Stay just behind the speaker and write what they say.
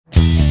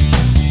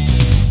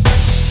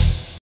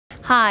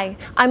Hi,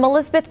 I'm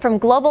Elizabeth from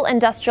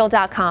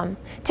globalindustrial.com.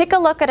 Take a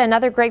look at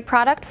another great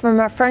product from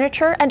our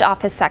furniture and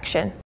office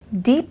section.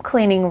 Deep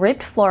cleaning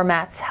ribbed floor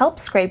mats help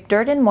scrape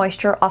dirt and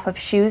moisture off of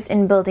shoes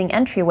in building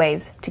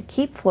entryways to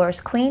keep floors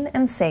clean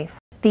and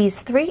safe.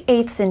 These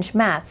 3/8 inch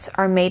mats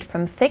are made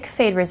from thick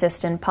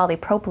fade-resistant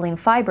polypropylene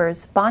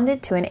fibers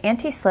bonded to an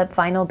anti-slip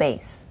vinyl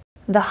base.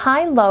 The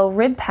high-low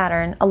rib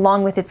pattern,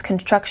 along with its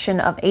construction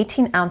of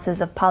 18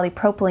 ounces of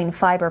polypropylene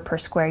fiber per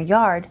square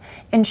yard,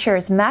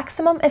 ensures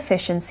maximum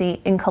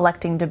efficiency in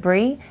collecting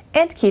debris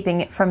and keeping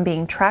it from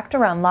being tracked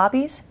around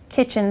lobbies,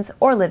 kitchens,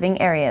 or living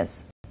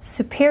areas.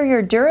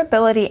 Superior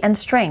durability and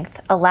strength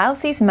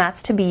allows these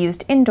mats to be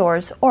used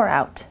indoors or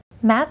out.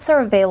 Mats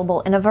are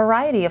available in a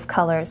variety of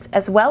colors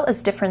as well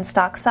as different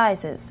stock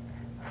sizes.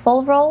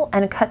 Full roll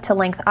and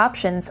cut-to-length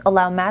options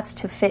allow mats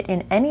to fit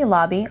in any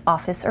lobby,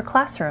 office, or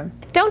classroom.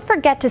 Don't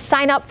forget to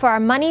sign up for our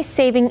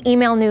money-saving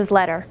email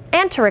newsletter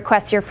and to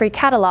request your free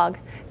catalog.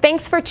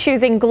 Thanks for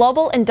choosing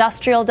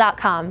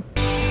globalindustrial.com.